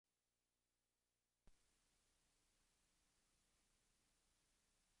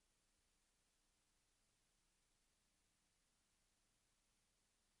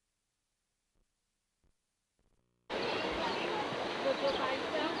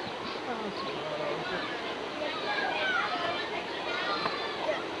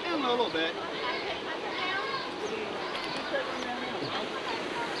bit.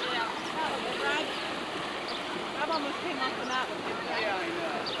 I almost came off the mat with him. Yeah, I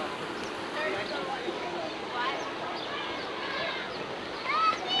know.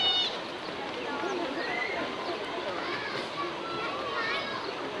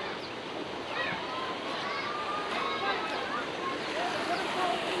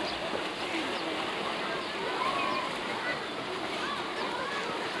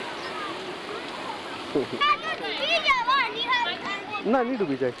 ना नहीं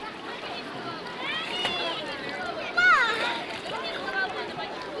डूबी जाए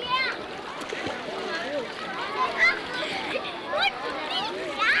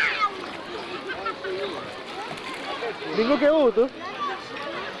डिंगो क्या हो तो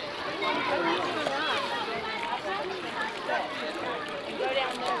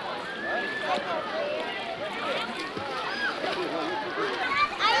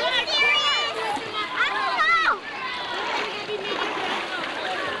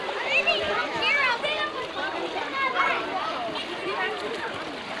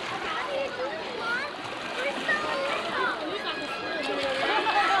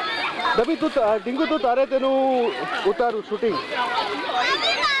दबी तू डिंगू तू तारे तेनू उतारू शूटिंग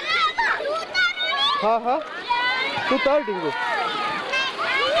हाँ हाँ तू तार डिंगू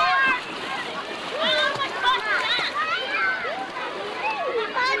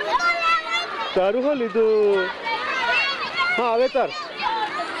तारू हो लीधु हाँ आवे तार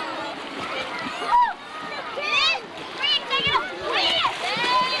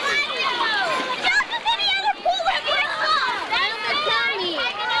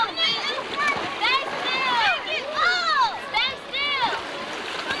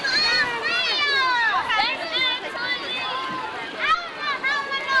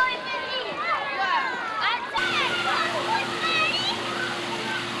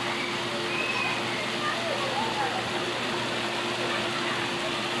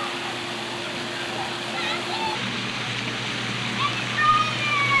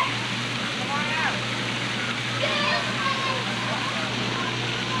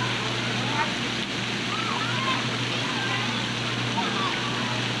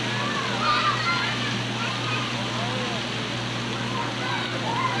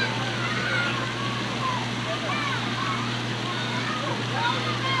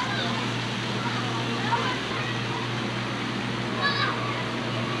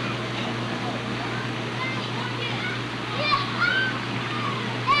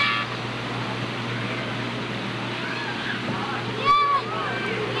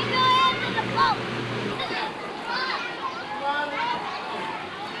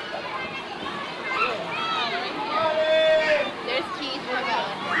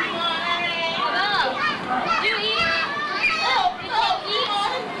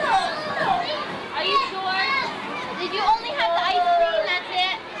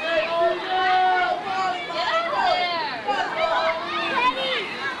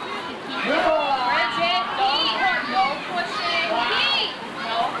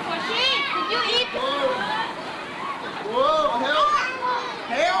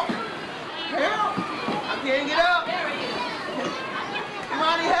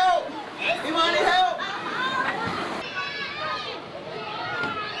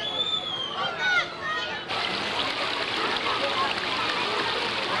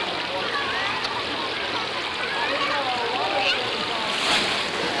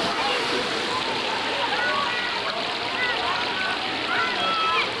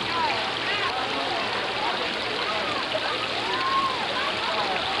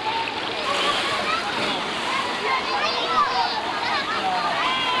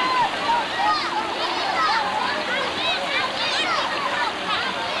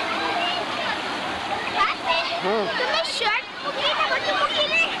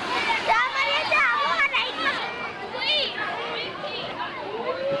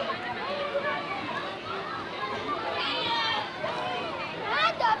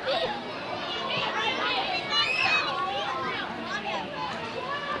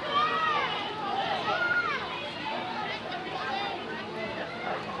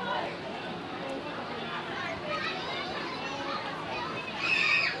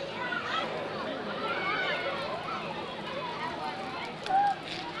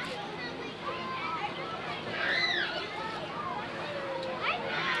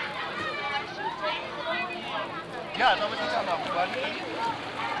Yeah, that's what you're talking about, buddy.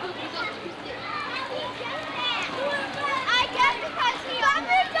 I guess because we are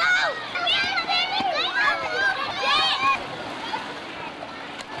going to go!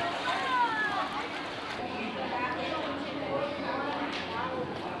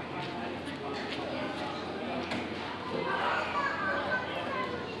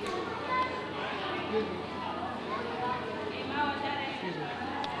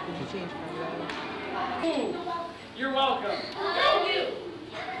 change my road. You're welcome. Thank you.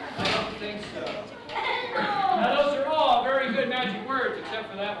 I don't think so. Now those are all very good magic words, except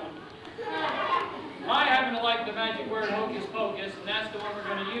for that one. I happen to like the magic word hocus pocus, and that's the one we're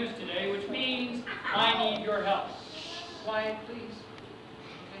going to use today, which means I need your help. Quiet, please.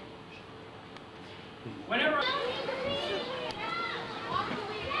 Okay. Whenever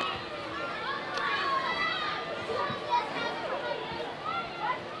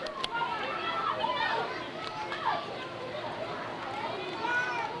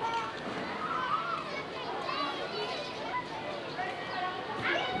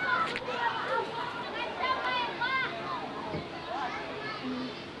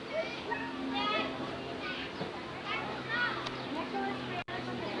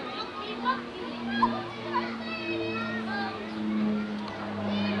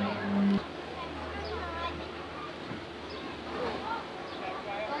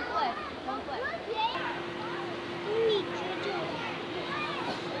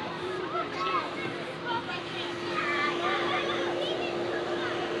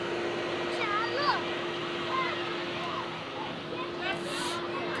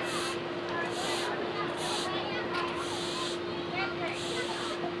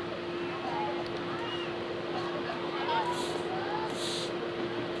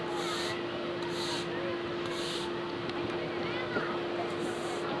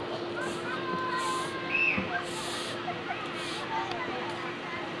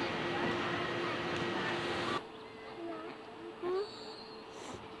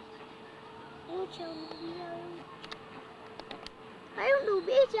Ayaw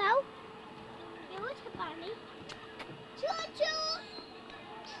lubi, Chow. Ayaw sa pani. Chuchu!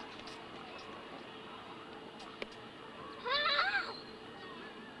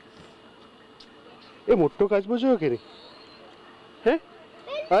 એ મોટો કાચબો જોયો કે નહીં? હે?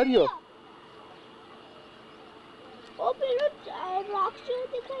 આર્યો? ઓ પેલો rocks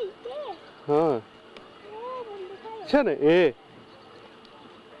દેખાય છે. હા. છે ને એ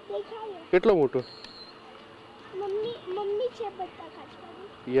દેખાય. કેટલો મોટો? મમ્મી છે બધા કાચબા.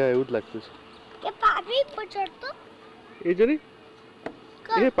 યા એવું જ લાગતું છે. કે પાડી પર ચડતો? એ જો નહીં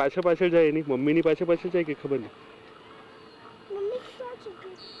એ પાછળ પાછળ જાય એની મમ્મીની પાછળ પાછળ જાય કે ખબર નહીં. મમ્મી ક્યાં છે?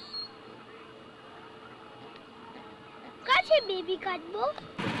 Got your baby Cutbo.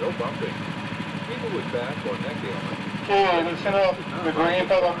 No bumping. People with back or neck ailments. Okay, listen up. The green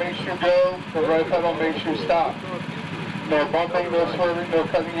pedal makes you go, the red pedal makes you stop. No bumping, no swerving, no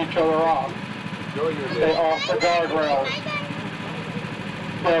cutting each other off. Stay off the guardrails.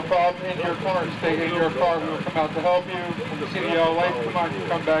 If there are problems in your car, stay in your car. We will come out to help you. When you see the yellow lights come on, you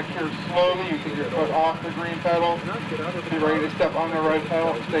come back here slowly. You take your foot off the green pedal. Be ready to step on the red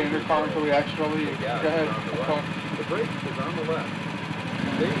pedal. Stay in your car until we actually leave. Go ahead. The brake is on the left.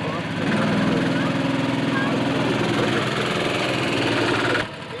 Stay off the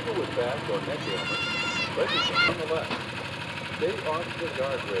People with back or neck ailments, brake is on the left. Stay off the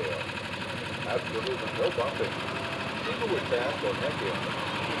guardrail. Absolutely no bumping. People with back or neck ailments,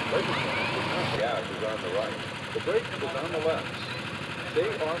 brake is on the right. The brake is on the left. Stay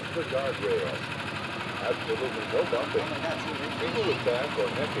off the guardrail. Absolutely no bumping. People with back or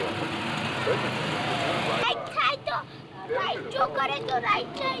neck ailments, brake is on the right. Right जो करे तो right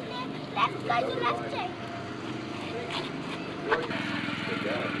side है, left करे तो left side. The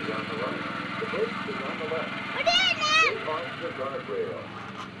gas is on the right. The brake is on the left. Stay off the guardrail.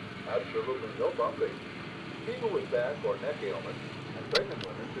 Absolutely no bumping. People with back or neck ailments and pregnant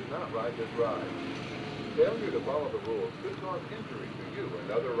women should not ride this ride. Failure to follow the rules could cause injury to you and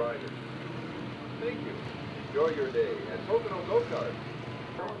other riders. Thank you. Enjoy your day at Pocono Go-Kart.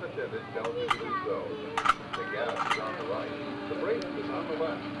 Turn attendant tells you to do so. The gas is on the right. The brake is on the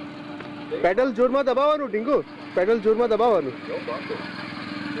left. Pedal જોરમાં દબાવવાનું ઢીંગુ pedal જોરમાં દબાવવાનું. No bumping.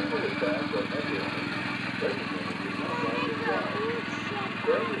 People with back or neck ailments, pregnant women should not ride this ride.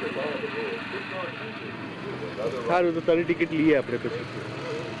 Failure to follow the rules could cause injury to you and other riders. સારું તો તારી ticket લઈએ આપણે પછી.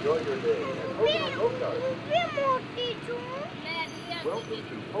 Enjoy your day at Pocono Go-Kart. मैं मोटी हूँ. Welcome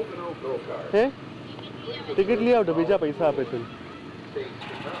to Pocono Go-Kart. હે ટિકિટ લઈ આવજો બીજા પૈસા આપે છે. States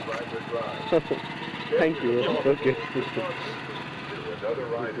should not ride this ride. Thank you. Okay. And other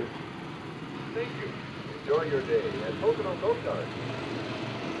riders. Thank you. Enjoy your day at Pocono Go-Kart.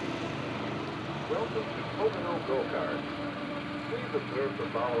 Welcome to Pocono Go-Kart. Please observe the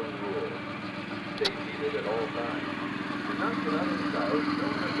following rules. Stay seated at all times. Do not get out of the car until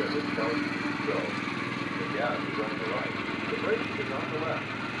the attendant tells you to do so. The gas is on the right. The brake is on the left.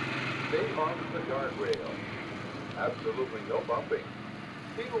 Stay off the guardrail. Absolutely no bumping.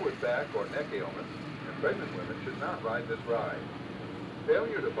 People with back or neck ailments and pregnant women should not ride this ride.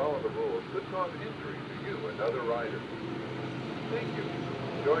 Failure to follow the rules could cause injury to you and other riders. Thank you.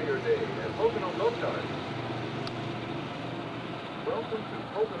 Enjoy your day at Pocono Go-Kart. Welcome to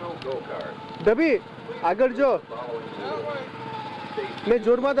Pocono Go-Kart. डबी Agar जो मैं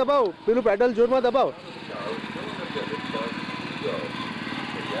जोर में दबाओ पेलू pedal जोर में दबाओ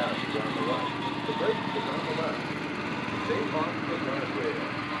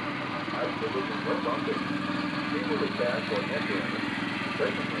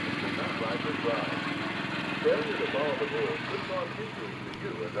Failure to follow the rules could cause injury to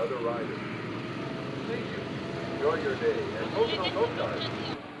you and other riders. Thank you. Enjoy your day at Pocono Go-Kart.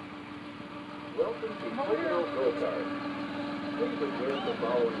 Welcome to Pocono Go-Kart. Please observe the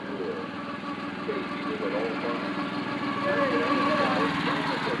following rules. Stay seated at all times.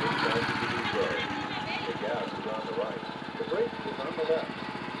 The gas is on the right. The brake is on the left.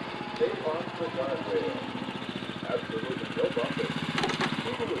 Stay on the guardrail. Absolutely no bumping.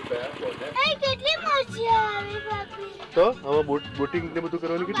 People with fast or next. એ કેટલી મજા આવે બાપી તો આમાં boating ને બધું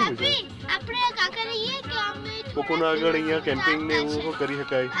કરવાની કેટલી મજા બાપી આપણે કાકા રહીએ કે અમે પોકોનો આગળ અહીંયા કેમ્પિંગ ને એવું કરી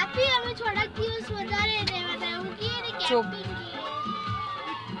શકાય બાપી અમે થોડાક દિવસ વધારે રહેવાના હું કહીએ ને કેમ્પિંગ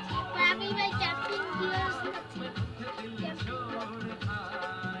બાપી ભાઈ કેમ્પિંગ દિવસ નથી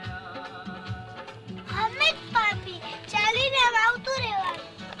અમે બાપી ચાલીને આવતું રહેવાનું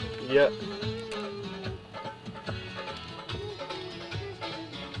યા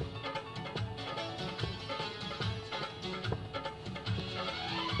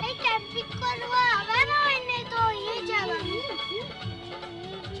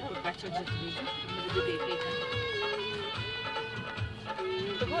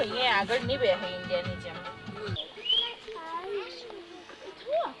આગળ નહીં બેસે ઇન્ડિયાની જેમ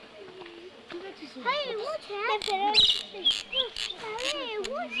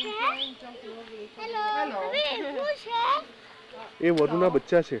એ વરુના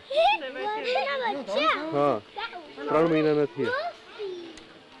બચ્ચા છે હા 3 મહિનાના થયા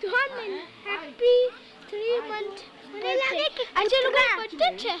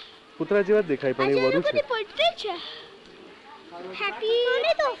કૂતરા જેવા જ દેખાય પણ એ વરુ છે Happy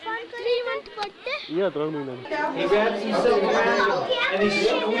 3-month birthday. Yeah, 3 મહિના. He grabs you sitting around and he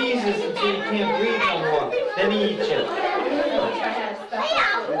squeezes until you can't breathe no more. Then he eats you.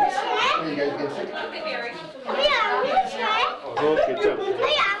 Okay, chal.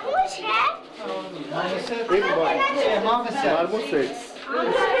 Big boy. Yeah, Mama said. Almost 6.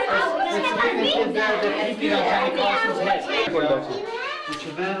 It's the biggest kid there that keep you on Johnny Carson's head. The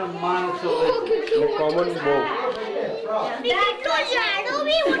Savannah monotone. The common bow.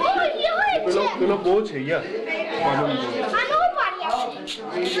 પેલો બહુ છે યા common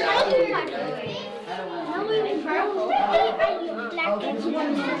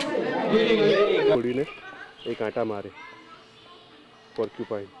છોડીને એક આંટા મારે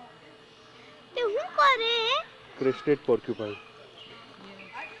પોર્ક્યુપાઇન તે હું કરે ક્રેસ્ટેડ પોર્ક્યુપાઇન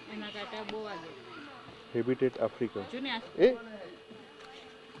એના કાંટા બહુ વાગે હેબિટેટ આફ્રિકા જો ને એ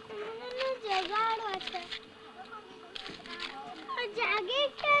જગાડો છે જાગે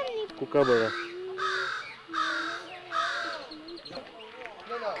કેમ ની કુકાબરા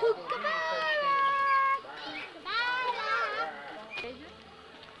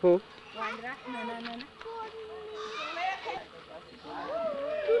હો વાંદરા ના ના ના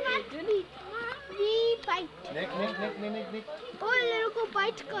Nick. Oh, little go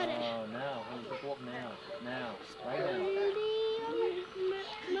bite करे. Oh, now. Now. Right now.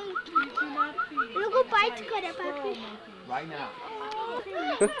 Little go bite करे, papi. Right now.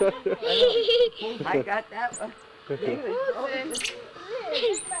 I got that one.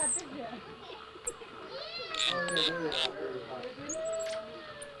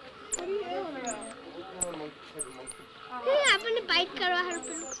 આપણને બાઇટ કરવા હારું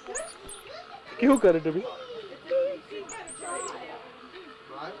પેલું કેવું કરે તમે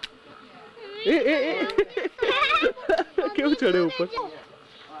એ કેવું ચડે ઉપર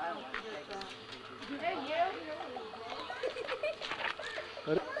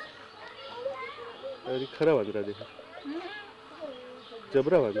અરે ખરા વાંદરા દેખા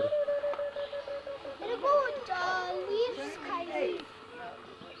જબરા વાંદરા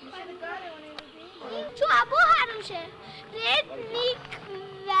જો આ બહુ સારું છે રેડ લીક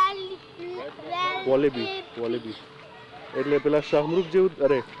વોલેબી એટલે પેલા શાહમૃગ જેવું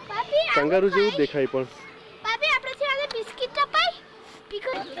અરે કંગારુ જેવું દેખાય પણ પાપી આપણે છે આને બિસ્કિટ અપાય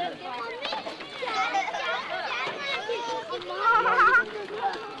because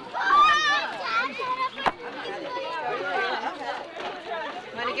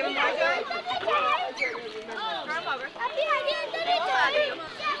Wanna give him more joy? Come over. પાપી આની અંદર જ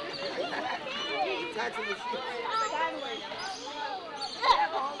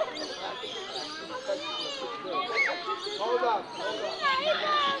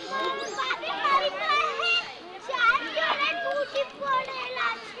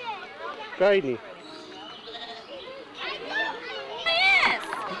કાઈ નહીં.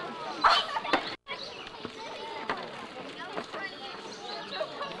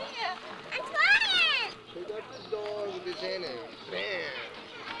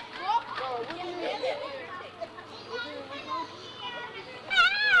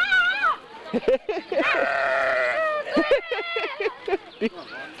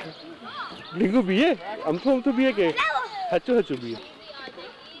 Lingu biye, amto biye ke, hacu biye.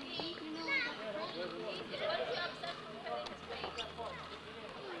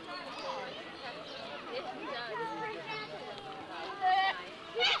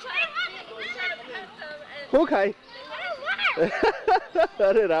 Ho khai.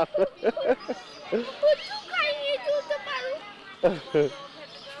 अरे Ram.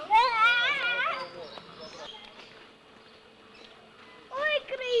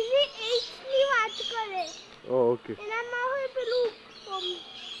 Okay.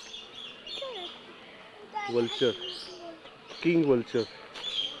 Vulture, king vulture.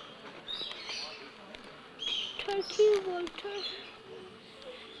 Turkey vulture.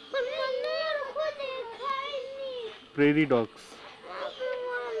 Prairie dogs.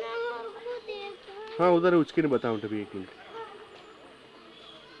 हाँ उधर उसके नहीं बताऊँ तभी एक मिनट.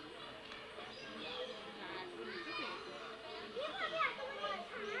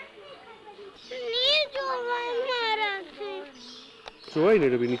 જોવાય ને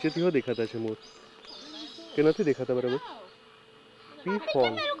રવિ નીચેથી હો દેખાતા છે મોર કે નથી દેખાતા બરાબર. પી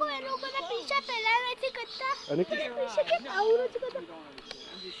ફોન અને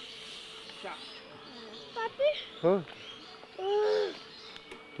હા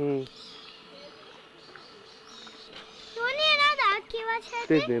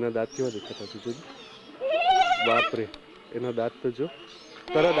તે જ ને એના દાંત કેવા દેખાતા છે જોજો. બાપરે એના દાંત તો જો.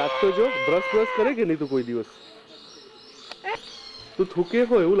 તારા દાંત તો જો. બ્રશ કરે કે નહીં તું કોઈ દિવસ? તું થૂકે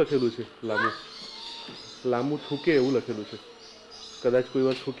હો એવું લખેલું છે. લાંબુ થૂકે એવું લખેલું છે. કદાચ કોઈ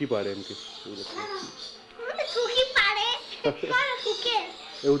વાર થૂકી પાડે એમ કે એવું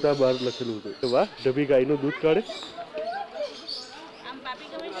એવું તો આ બહાર લખેલું હતું. વાહ ઢબી ગાયનું દૂધ કાઢે.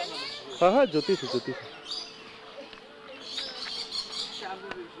 હા હા જોતી છું.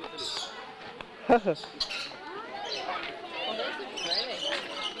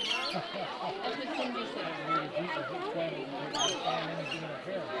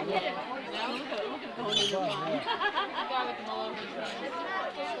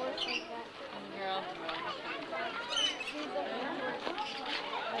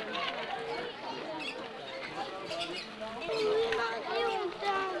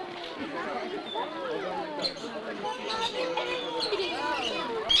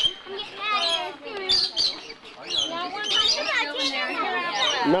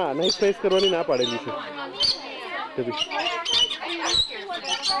 ના નહીં સ્પેસ કરવાની ના પાડેલી છે.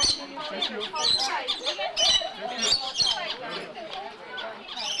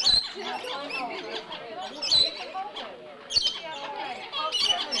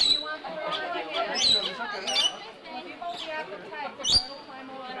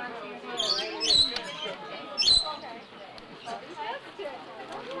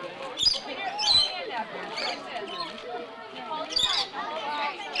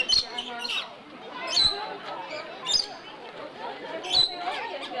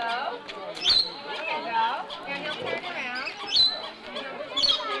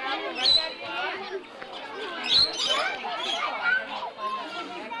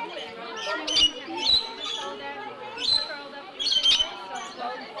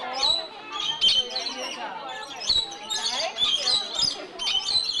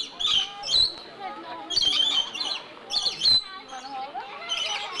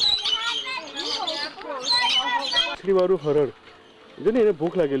 વાળું હરણ જો ને એને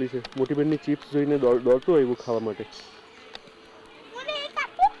ભૂખ લાગેલી છે. મોટી બેનની ચિપ્સ જોઈને દોડતો આવ્યું ખાવા માટે.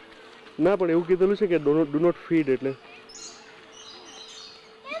 ના પણ એવું કીધેલું છે કે ડુ નોટ ફીડ એટલે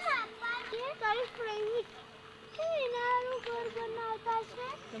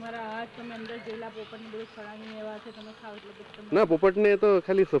ના પોપટને તો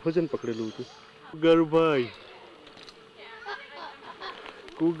ખાલી સફરજન પકડેલું હતું.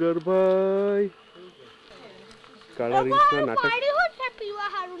 કુગરભાઈ કાળા રીંછના નાટક.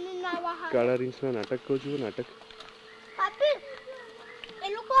 કાળા રીંછના નાટક કહું છું. નાટક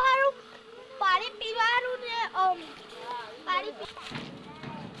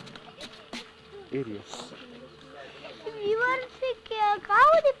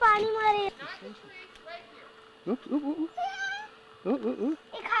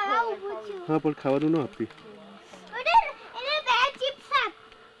હા પણ ખાવાનું ન આપતી.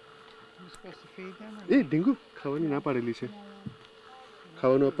 supposed to feed them? Or એ ડીંગુ ખાવાની ના પાડેલી છે.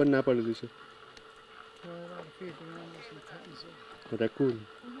 ખાવાનું આપણને ના પાડેલી છે. feed the animals in the petting zoo? રેકૂન.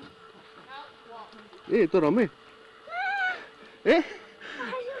 એ તો રમે. એ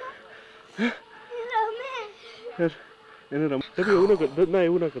એને રમ તબી એવું ના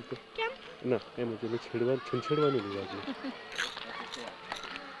એવું ના કરતો. કેમ? ના એમ જ એને છેડવાનું નહીં વાગનું.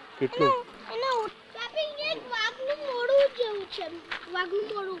 કેટલું એનો પાપી એક વાઘનું મોઢું જેવું છે. વાઘનું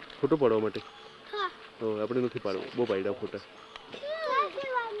મોઢું ફોટો પાડવા માટે. હા. તો આપણે નથી પાડવું. બહુ પાડ્યા ફોટા.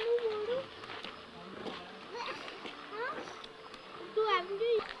 વાઘનું મોઢું. તું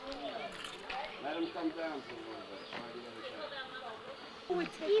આવડી. Let him come down for a little bit.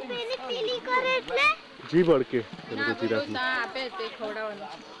 ઈ પેલી પીલી કરે એટલે જીભ અડકે એને તો જીરાફની. આપે તે ખવડાવવાનું.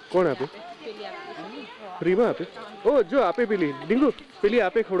 કોણ આપે? પેલી આપે. ફ્રીમાં આપે? ઓ જો આપે પેલી ડીંગુ પેલી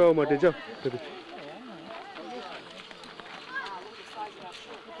આપે ખવડાવવા માટે જાઓ.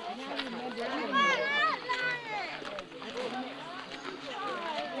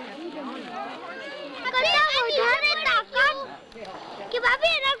 કે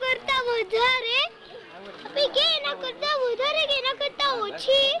બાપી એના કરતા વધારે આપી કે એના કરતા વધારે કે એના કરતા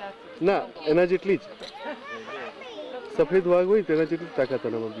ઓછી ના એના જેટલી જ સફેદ વાઘ હોય તેના જેટલી તાકાત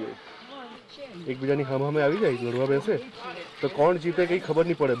એનામાં બી હોય. એકબીજાની સામે આવી જાય લડવા બેસે તો કોણ જીતે કંઈ ખબર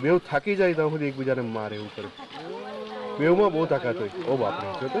નહીં પડે. બેવ થાકી જાય ત્યાં સુધી એકબીજાને મારે એવું કરે. બેવમાં બહુ તાકાત હોય. ઓ બાપરે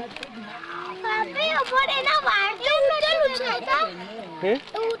જો તો બાપી ઉપર એના વાળ તો ઉતરેલું છે તા હે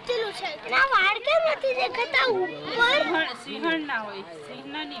ઉતરેલું છે એના વાળ કેમ નથી દેખાતા ઉપર? સિંહણ ના હોય.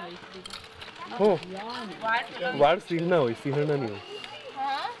 સિંહના નહીં હોય. હો વાળ સિંહના હોય સિંહણના નહીં હોય.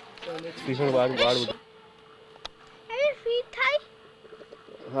 સિંહણ વાળ હવે ફીટ થાય.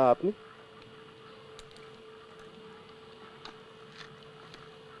 હા આપની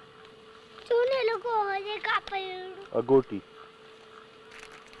જોને લોકો હજે કાપે અગોટી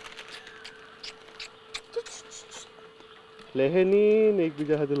લેહેની ને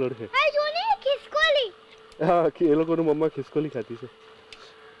એકબીજા સાથે લડે. આ જોને ખિસકોલી. હા કે એ લોકોનું મમ્મા ખિસકોલી ખાતી છે.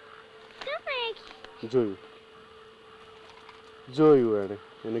 જોયું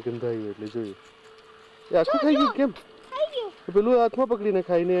એને ગંધાયું એટલે જોયું. એ આખું ખાઈ ગયું કેમ? પેલું હાથમાં પકડીને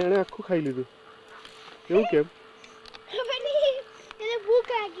ખાઈને એને આખું ખાઈ લીધું. એવું કેમ? એને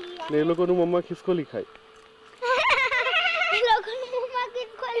ભૂખ લાગી. ને એ લોકોનું મમ્મા ખિસકોલી ખાય. એ લોકોનું મમ્મા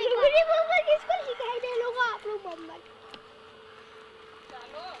ખિસકોલી ખાય ને એ લોકો આપણું મમ્મા.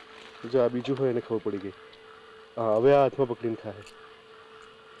 જો આ બીજું હોય એને ખબર પડી ગઈ. હા હવે આ હાથમાં પકડીને ખાય.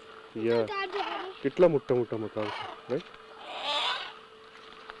 યા કેટલા મોટા મોટા મકાન છે રાઈટ.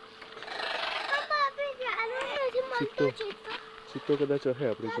 ચિત્તો કદાચ હે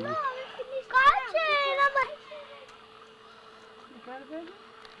આપણે જોઈએ.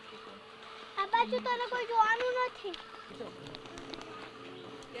 આ બાજુ તને કોઈ જોવાનું નથી.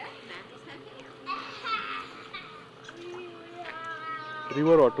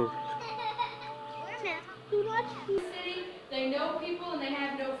 River ઓટર. They know people and they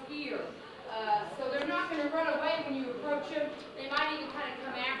have no fear. So they're not going to run away when you approach them. They might even kind of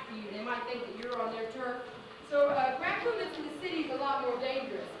come after you. They might think that you're on their turf. So a raccoon that's in the city is a lot more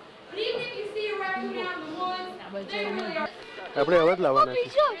dangerous. But even if you see a raccoon out in the woods, they really are. આપણે હવે જ લાવવાના છે.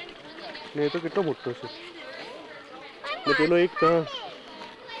 ને એ તો કેટલો મોટો છે. ને પેલો એક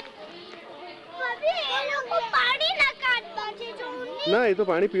ના એ તો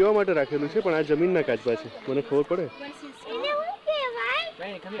પાણી પીવા માટે રાખેલું છે પણ આ જમીનના કાચબા છે. મને ખબર પડે.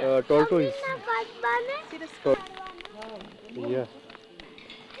 ટોર્ટોઇસ. યા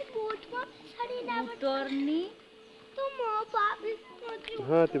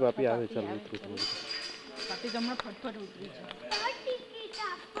હા તે પાપી આવે. ચાલો ઉતરું. પાપી જમણા ફટફટ ઉતરી છે.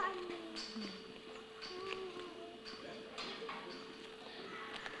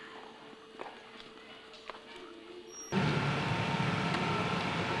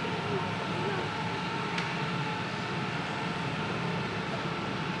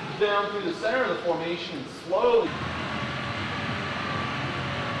 Down through the center of the formation slowly.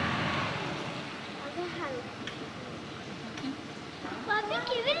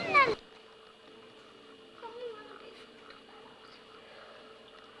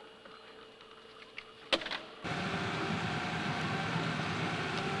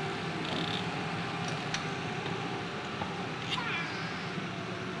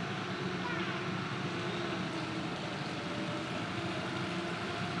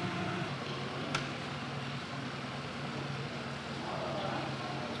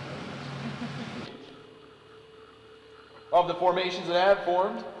 Of the formations that have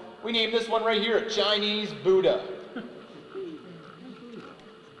formed, we named this one right here a Chinese Buddha.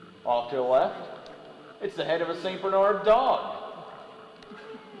 Off to the left, it's the head of a St. Bernard dog.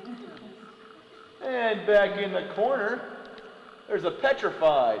 And back in the corner, there's a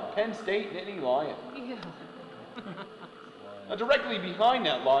petrified Penn State Nittany lion. Now, directly behind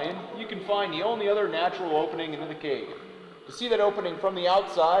that lion, you can find the only other natural opening into the cave. To see that opening from the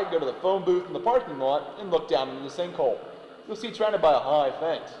outside, go to the phone booth in the parking lot and look down into the sinkhole. You'll see it's surrounded by a high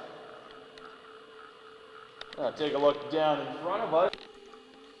fence. Now, take a look down in front of us.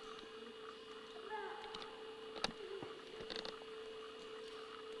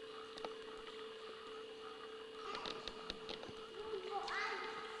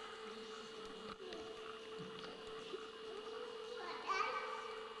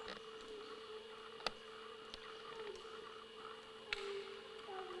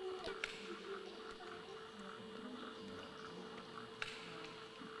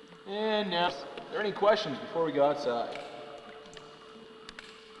 And now, are there any questions before we go outside?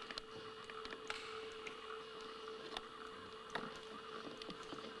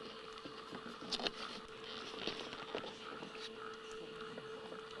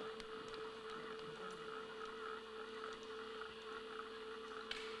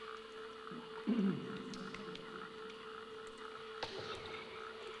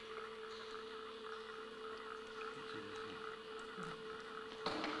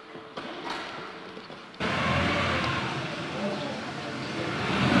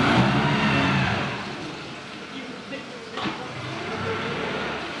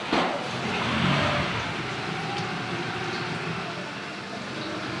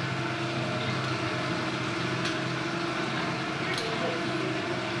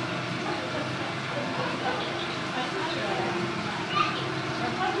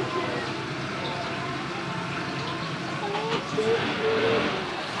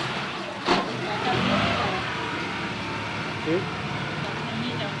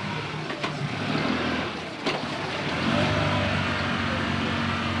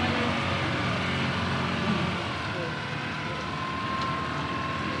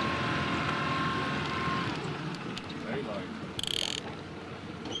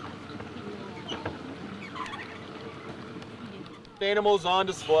 Animals on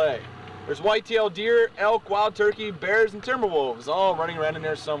display. There's white-tailed deer, elk, wild turkey, bears, and timber wolves all running around in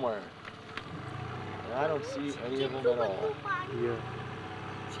there somewhere. And I don't see any of them at all. Yeah.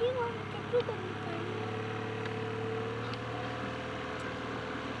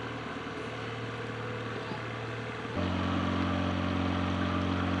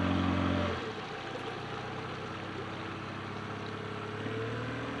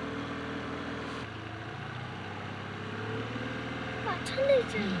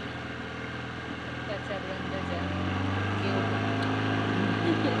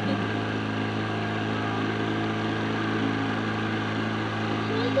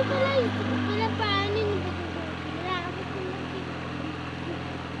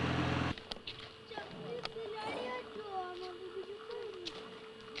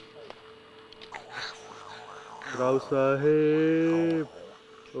 Rao Sahib,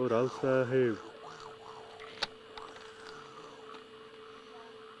 oh Rao Sahib.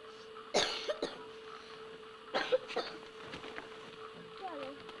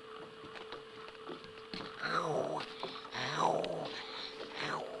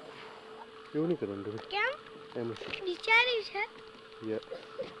 क्यों नहीं करेंगे? क्या? बिचारी है? Yeah.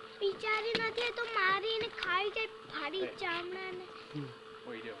 बिचारी ना थे तो मारी ने खाई जाए भारी चामड़ा ने.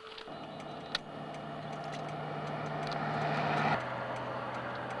 What are you doing?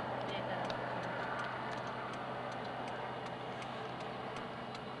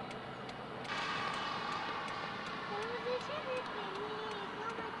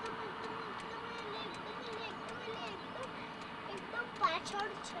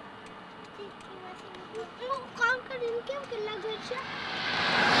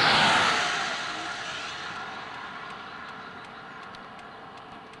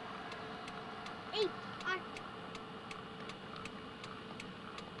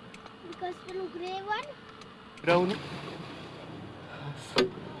 Because the grey one. Brown.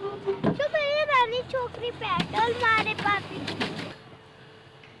 तो मेरी रानी छोकरी पैडल मारे पापी.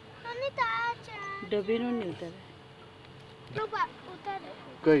 हमने ताजा. डब्बे नो नहीं उतर. तो उतर.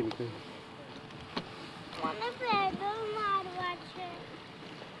 कहीं नहीं. मैंने पैडल मारवा छे.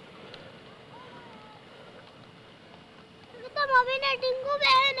 तो मम्मी ने टिंकू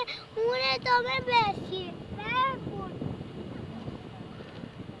बहन उन्हें तो मैं बैठी.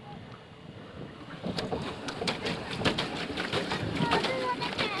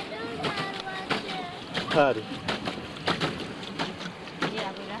 Hari.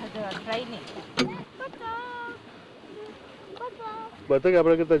 बता कि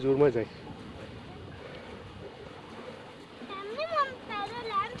आपने कितना जोर में जाए. हमने मम्मी पैदल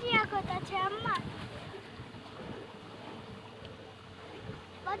लैंड किया करता था अम्मा.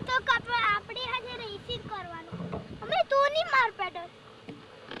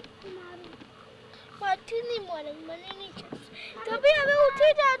 ઉઠી નહીં મળે મને નહીં તો બી હવે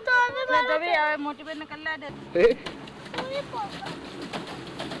ઉઠી જા તો હવે મારે તો બી હવે મોટી બેન કલ્લા દે ઓય પપ્પા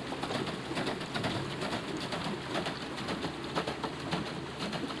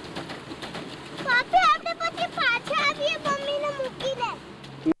પાપી આપણે પછી પાછા આવીએ મમ્મીને મૂકી દે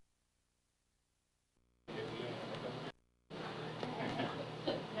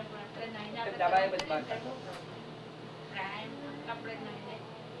દબાઈ બચવા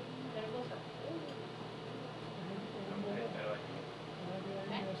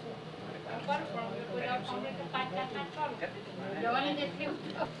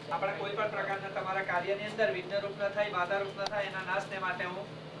આપણે કોઈ પણ પ્રકારના તમારા કાર્યની અંદર વિઘ્નરૂપ ન થાય બાધારૂપ ન થાય એના નાશને માટે હું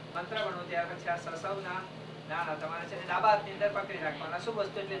મંત્ર ભણું ત્યાર પછી આ સસવના ના તમારે છે ડાબા હાથની અંદર પકડી રાખવાના શું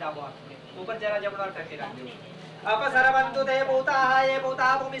વસ્તુ એટલે ડાબો હાથ ઉપર જરા જમણો હાથ ટકી રાખજો अपसरवन्तु ते भूताः ये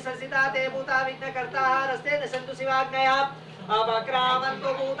भूता भूमि संसिता ते भूता विघ्न करताः रस्ते न सन्तु शिवाज्ञया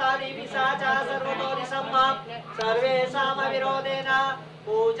अवक्रामन्तु भूतानि पिशाचा सर्वतो निसम्मा सर्वेषाम विरोधेन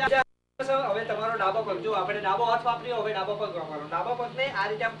पूजा હવે તમારો ડાબો પગ જો આપણે ડાબો હાથ વાપર્યો હવે ડાબો પગ વાપરવાનો ડાબો પગને આ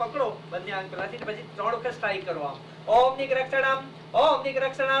રીતે આમ પકડો બંને આંખ પેલાથી પછી 3 વખત સ્ટ્રાઇક કરો આમ ઓમ નિગ્રક્ષણમ ઓમ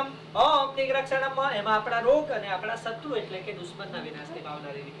નિગ્રક્ષણમ ઓમ નિગ્રક્ષણમ એમાં આપણા રોગ અને આપણા શત્રુ એટલે કે દુશ્મનના વિનાશની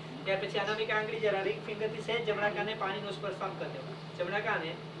ભાવના રહેવી ત્યાર પછી અનામિક આંગળી જરા રિંગ ફિંગર થી સહેજ જમણા કાને પાણીનો સ્પર્શ આમ કરી દેવો જમણા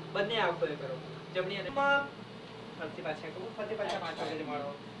કાને બંને આંખોએ કરો જમણી અને ફરતી પાછા કરો ફરતી પાછા માથા પર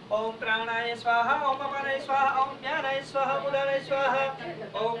મારો ओम प्राणाय स्वाहा ओम अपानाय स्वाहा ओम ज्ञानाय स्वाहा उदानाय स्वाहा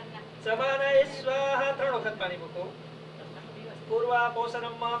ओम समानाय स्वाहा 3 वखत पानी મૂકો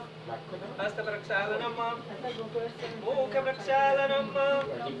पूर्वापोषणम हस्त प्रक्षालनम मुख प्रक्षालनम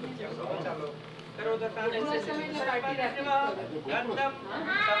ચાલો કરો દતાને ગંધમ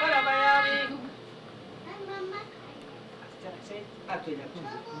સમરમયામિ સે આથી જાઓ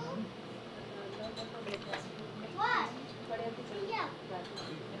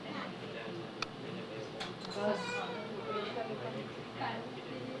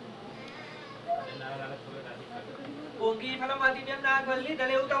Punggi Phalamadivyam Nagvalli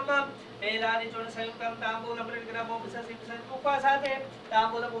Daleutam Elani Chona Sayuktam Tambulam Prangramo Sasim Upasate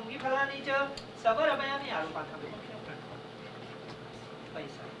Tambula Punggi Phalani Cha Sabaramayami Arupatha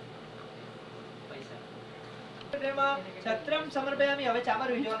Paisa छत्रम समर्पयामि હવે ચામર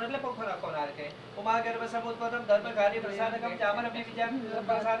વિજવાનો એટલે પંખો રાખવાનો આ રીતે ઉમા ગર્ભ સમુત્પન્નમ ધર્મ કાર્ય પ્રસાદકમ ચામર અભિ વિજ્ઞાન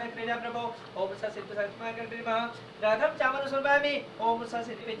પ્રસાદ ક્રિયા પ્રભો ઓમ સસિદ્ધ સત્મા કર્તિમા રાધમ ચામર સમર્પયામિ ઓમ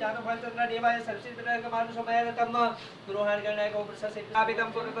સસિદ્ધ વિચાનો ફલચંદ્ર દેવાય સર્વસિદ્ધ માનુ સમયાતમ ગૃહાણ ગણાય ઓમ સસિદ્ધ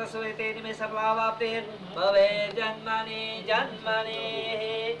આબિકમ પુરતસ્વે તે નિમે સફલાવાપ્તે ભવે જન્માને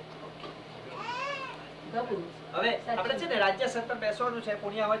હવે આપણે છે ને રાજ્ય સત્તર બેસવાનું છે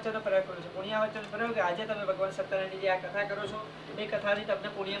પુણ્યાવચન પ્રયોગ કરવાનો છે પુણ્યાવચન પ્રયોગ આજે તમે ભગવાન સત્યનારાયણની જે આ કથા કરો છો એ કથાની તમને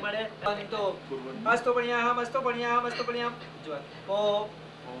પુણ્ય મળે તો મસ્તો પુણ્યાહમ જો ઓ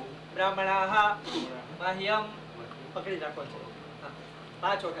બ્રાહ્મણાહ મહ્યમ પકડી રાખો છો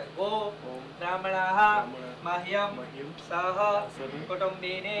 5 વખત ઓ બ્રાહ્મણાહ મહ્યમ સહ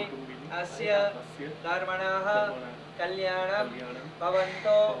કુટુંબીને અસ્ય ધર્મણાહ કલ્યાણમ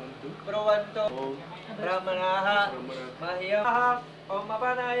ભવન્તો બ્રુવન્તો ब्राह्मणाः मह्यम् ओम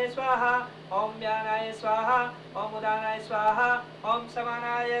अपानाय स्वाहा ओम व्यानाय स्वाहा ओम उदानाय स्वाहा ओम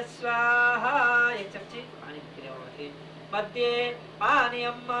समानाय स्वाहा एक चमची पानी पी लेवाથી મધ્યે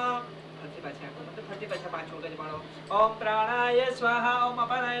પાનીયમ ફરતી પાછા 5 વખત માણો ઓમ પ્રાણાય સ્વાહા ઓમ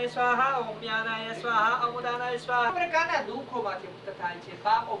અપાનાય સ્વાહા ઓમ વ્યાનાય સ્વાહા ઓમ ઉદાનાય સ્વાહા પ્રકારના દુઃખોમાંથી મુક્ત થાય છે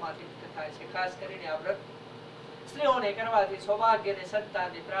પાપોમાંથી મુક્ત થાય છે ખાસ કરીને આ વ્રત સ્ત્રીઓને કરવાથી સૌભાગ્યને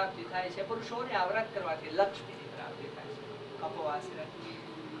સંતાનની પ્રાપ્તિ થાય છે પુરુષોને આ વ્રત કરવાથી લક્ષ્મીની પ્રાપ્તિ થાય છે અપવાસ રાખી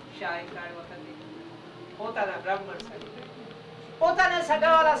શાયકાળ વખતે પોતાના બ્રાહ્મણ સહિત પોતાના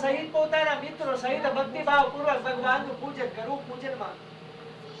સગાવાલા સહિત પોતાના મિત્રો સહિત ભક્તિભાવ પૂર્વક ભગવાનનું પૂજન કરવું પૂજનમાં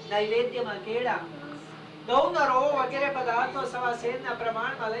નૈવેદ્યમાં કેળા ગૌનરો વગેરે પદાર્થો સવા શેરના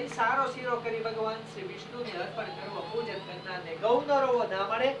પ્રમાણમાં લઈ સારો શીરો કરી ભગવાન શ્રી વિષ્ણુને અર્પણ કરવું પૂજન કરનારને ગૌનરો ના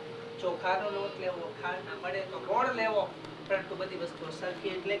મળે ચોખાનો લોટ લેવો ખાંડ ના મળે તો ગોળ લેવો પરંતુ બધી વસ્તુઓ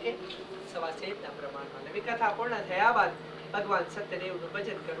સરખી એટલે કે સવા શેરના પ્રમાણમાં લેવી કથા પૂર્ણ થયા બાદ ભગવાન સત્યદેવનું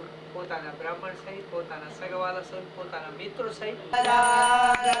ભજન કરવું પોતાના બ્રાહ્મણ સહિત પોતાના સગાવાલા સહિત પોતાના મિત્રો સહિત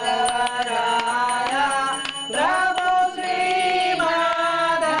પ્રભુ શ્રી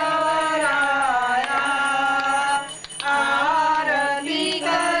માધવરાયા આરતી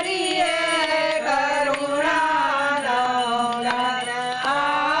કરીએ કરુણા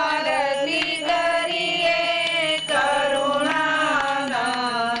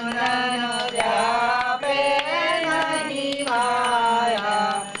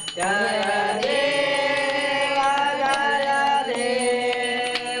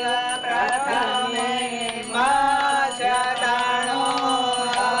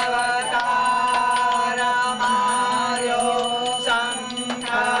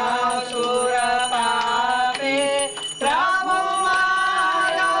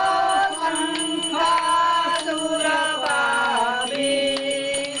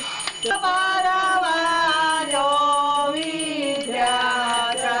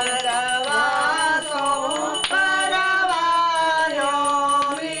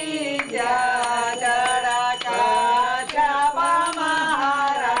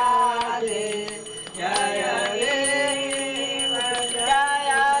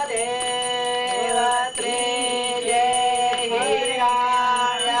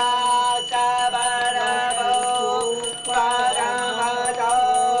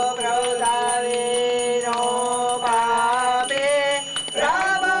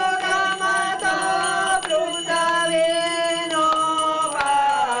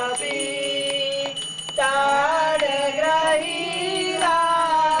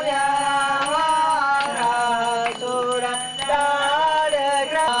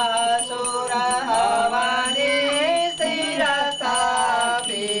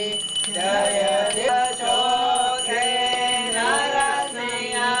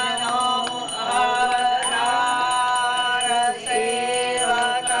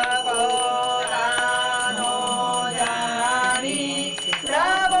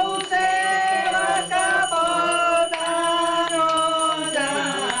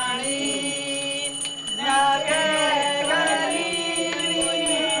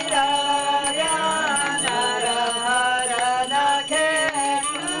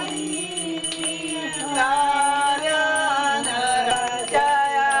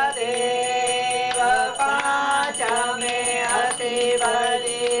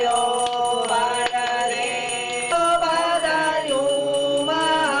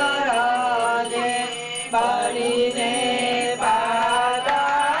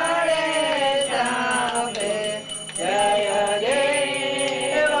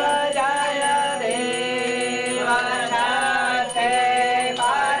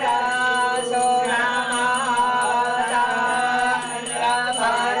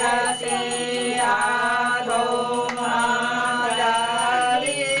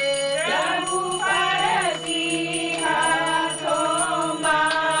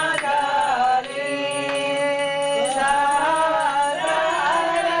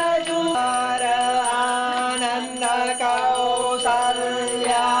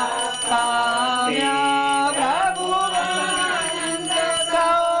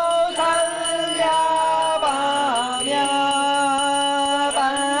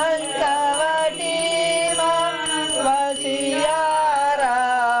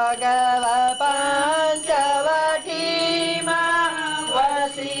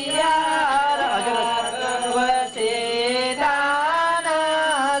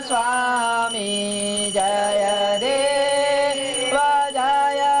जय देव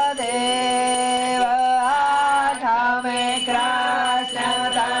जय देव आठ में कृष्ण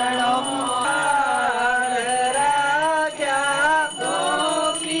तरणो राख्या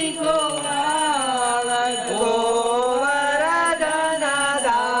गोपी गोपाल गोवर्धन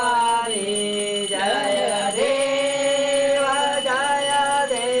धारी जय देव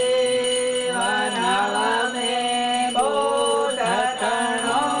नव में बोध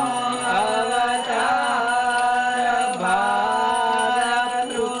तरणो अवतार भार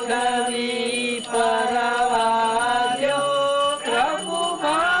पृथ्वी परवाद्यो प्रभु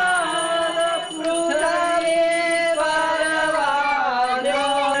भार पृथ्वी परवाद्यो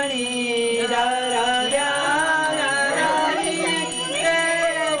निधर ज्ञान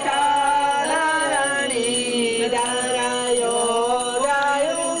निधर योग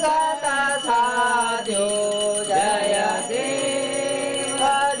युगत साध्यो जय देव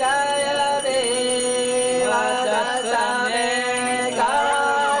दशमे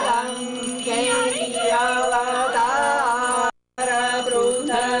कालंके अवतार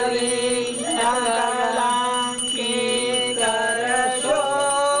पृथ्वी नकलंके करशो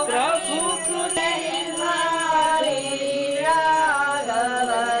प्रभु पृथ्वी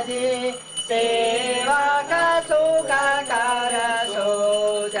राघव जी सेवा का सुख करशो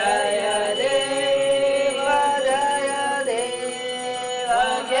जय देव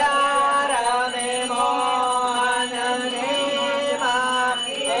 11 में मोहन नेमा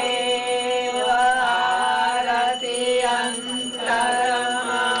देव आरती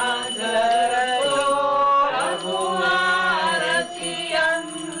अंतरमाधरशो प्रभु आरती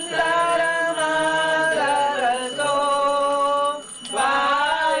अंतरमाधरशो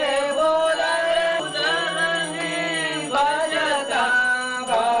वारे बोले उदरने भजता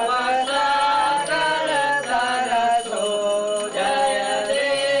भवसागर सरसो जय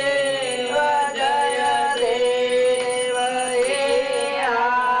देव ये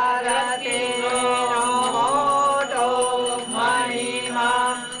आरती मोटो महिमा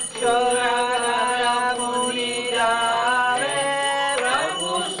सुरवर मुनि जावे प्रभु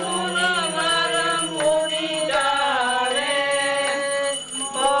सुरवर मुनि जावे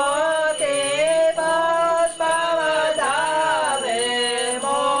मोते पुष्पवदावे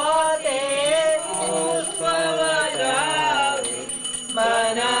मोते पुष्पवदावे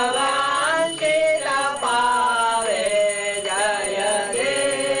मनवांचित पावे जय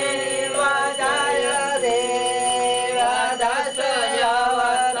देव दश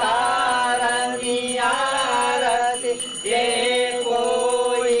अवतारनि आरती ये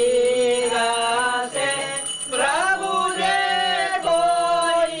कोई गासे प्रभु जे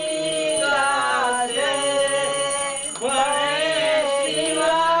कोई गासे बड़े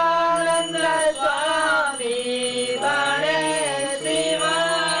शिवानंद स्वामी बड़े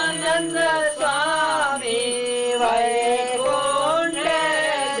शिवानंद स्वामी वैकुंठ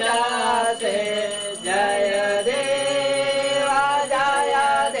जासे जय देव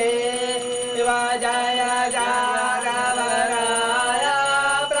जय जागवराय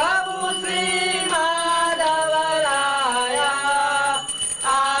प्रभु श्री माधवराय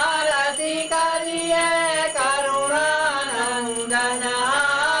आरती करिए करुणानंदन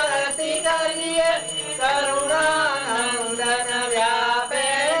आरती करिए करुणानंदन व्यापे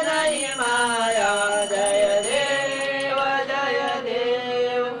नहीं माया जय देव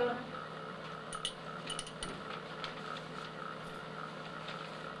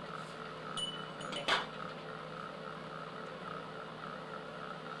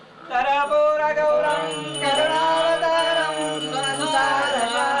तरपूर गौरं करुणावतारं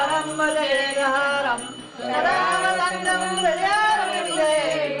संसारसारं भजेहरं सदावसन्तं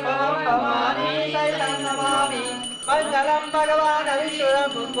हृदयारविजयं भवानी सहितं नमामि मङ्गलं भगवान्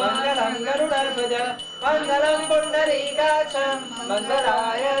विष्णुं मङ्गलं गरुडध्वज मङ्गलं पुण्डरीकाक्ष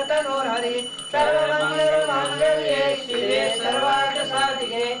मङ्गलाय तनोहरि सर्वमङ्गलमाङ्गल्ये शिवे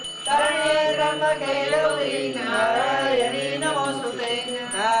सर्वार्थसाधिके शरण्ये त्र्यम्बके गौरी नारायणी नमोस्तुते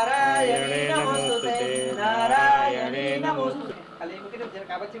नारायणी नमोस्तुते नारायणी नमोस्तुते kali mungkin jangan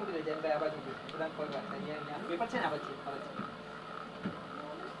kabat sih mungkin jangan kayak apa juga sedang perbuatannya bebas sih apa sih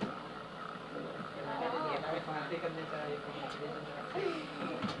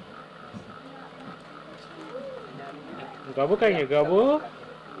गबू कहीं है गबू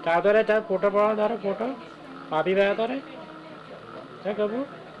चादर है चाहे फोटो पड़ा था फोटो पाती रहा था रे क्या गबू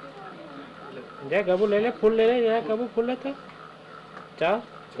जय गबू ले ले फूल ले ले जय गबू फूल लेता चल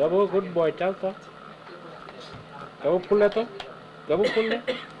गबू गुड बॉय चल तो गबू फूल ले तो गबू फूल ले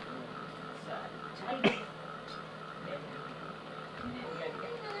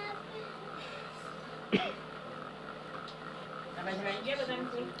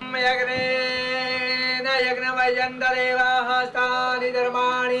Mayagre यज्ञमयन्त देवाः स्थानि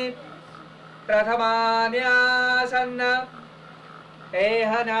धर्माणि प्रथमान्यासन्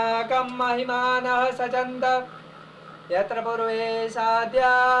एहनाकं महिमानः सचन्त यत्र पूर्वे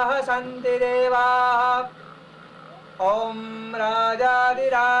साध्याः सन्ति देवाः ॐ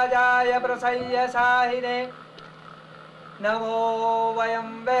राजाधिराजाय प्रसह्य साहिने नमो वयं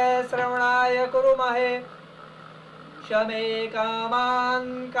वै श्रवणाय कुरुमहे शमे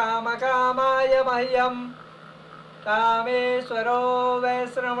कामान् कामकामाय मह्यं कामेश्वरो वै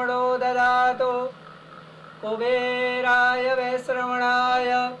श्रवणो ददातु कुबेराय वै श्रवणाय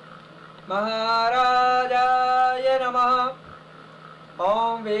महाराजाय नमः ॐ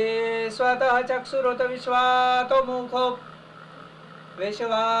विश्वतः चक्षुरुत विश्वातो मुखो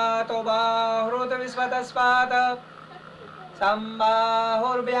विश्वातो बाहुरुत विश्वतस्पात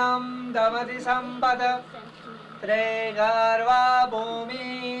सम्बाहुर्भ्यां दमति सम्पद त्रेगर्वा भूमि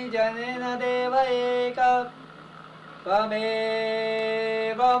जनेन देव एक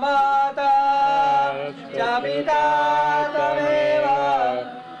त्वमेव माता च पिता त्वमेव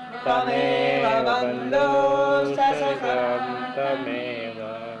त्वमेव बन्धुश्च सखा त्वमेव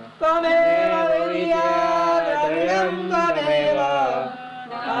विद्याधरं त्वमेव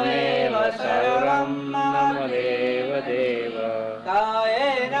त्वमेव सर्वं मम देव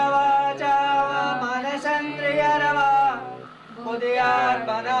कायेन वाचा मनसेन्द्रियर्वा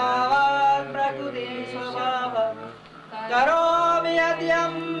बुद्ध्यात्मना वा प्रकृति स्वभाव करोमि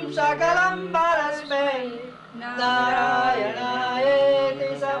यद्यं सकलं परस्मै नारायणायेति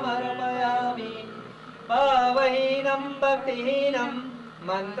समर्पयामि भावहीनं भक्तिहीनं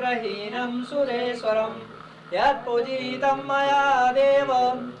मन्त्रहीनं सुरेश्वरं यत्पूजितं मया देव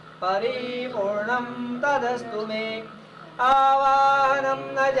परिपूर्णं तदस्तु मे आवाहनं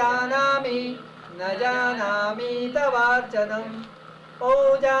न जानामि तवार्चनं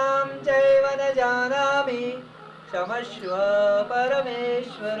पूजां चैव न जानामि क्षमस्व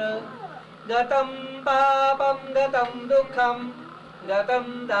परमेश्वर गतं पापं गतं दुःखं गतं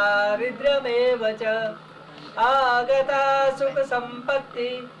दारिद्र्यमेव च आगता सुखसम्पत्ति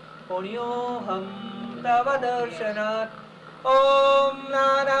पुण्योऽहं तव दर्शनात् ॐ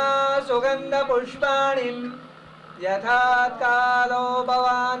नाना सुगन्धपुष्पाणिं यथा कालो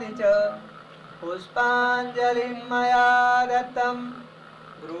भवानि च पुष्पाञ्जलिं मया दत्तं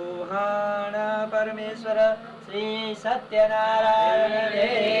गृहाण परमेश्वर श्री सत्यनारायण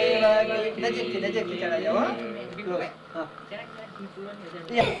देव नजर की चला जाओ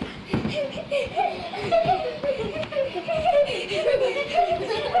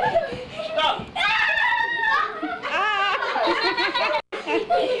Stop.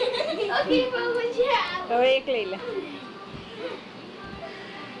 Okay, but what you have? तो एक ले ले.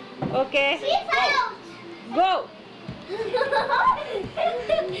 Okay. Go.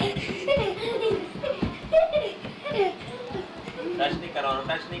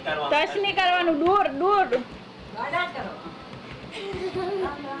 टच नहीं करवानु दूर दूर.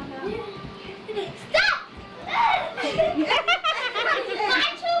 Stop!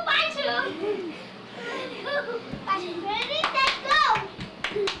 Pachu. Ready, set, go!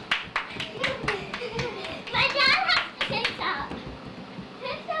 My dad has to say stop.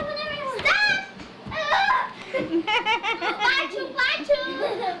 Stop! Pachu!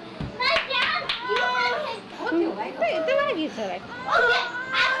 My dad, इतना गीत है. Okay,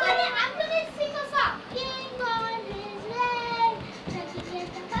 I'm gonna sing a song. King on his leg, Chucky get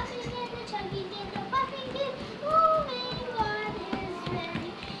the puppy get the Chucky get the puppy get moving on his leg.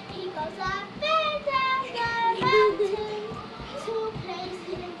 He goes up and down the mountain to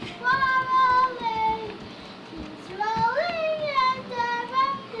places far away. He's rolling and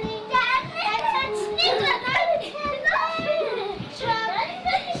rumbling down and sniggling.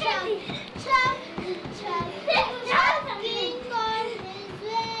 Chugging on his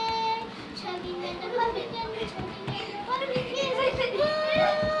way, chugging and the puppy and the chugging and the puppy is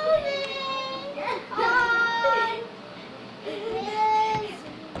moving on his way.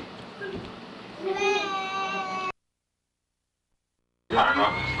 Turn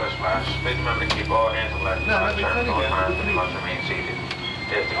off the SplishSplash. Please remember to keep all hands on left side turned on time and must remain seated.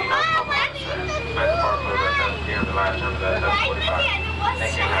 There to be no smoke outside. Let the park move at 7 p.m. the last time at 7:45.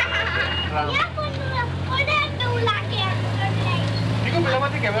 Thank you. Have a nice day. Ini kok belum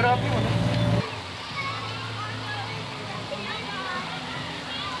mati kamera api mana?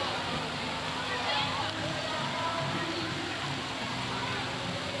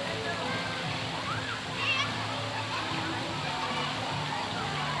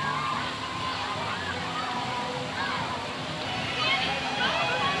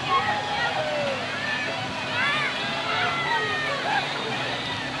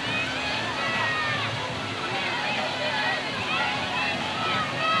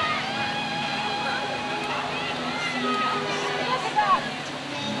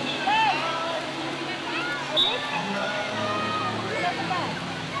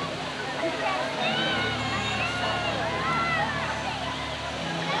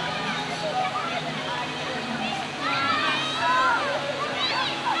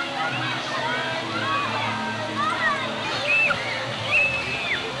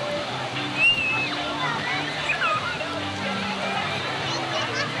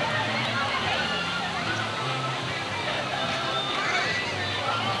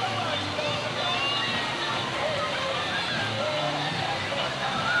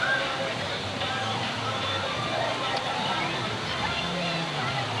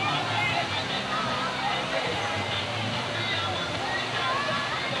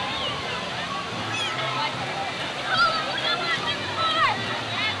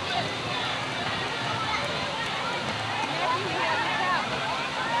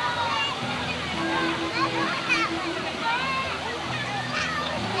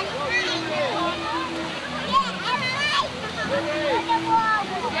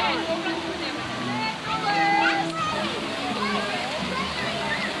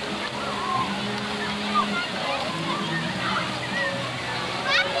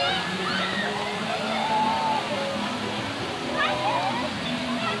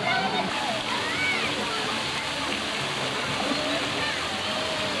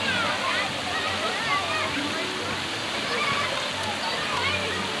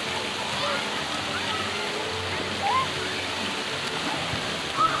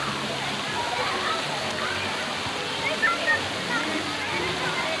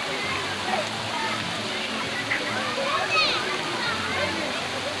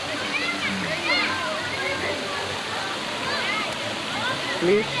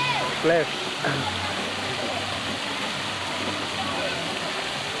 Please, splash.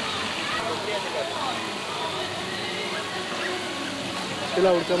 चला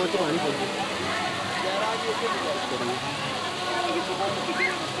उड़का मत पानी पड़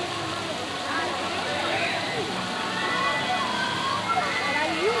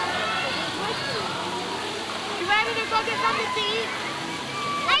You ready to go get something to eat?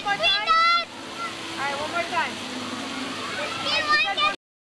 One more time? All right, one more time.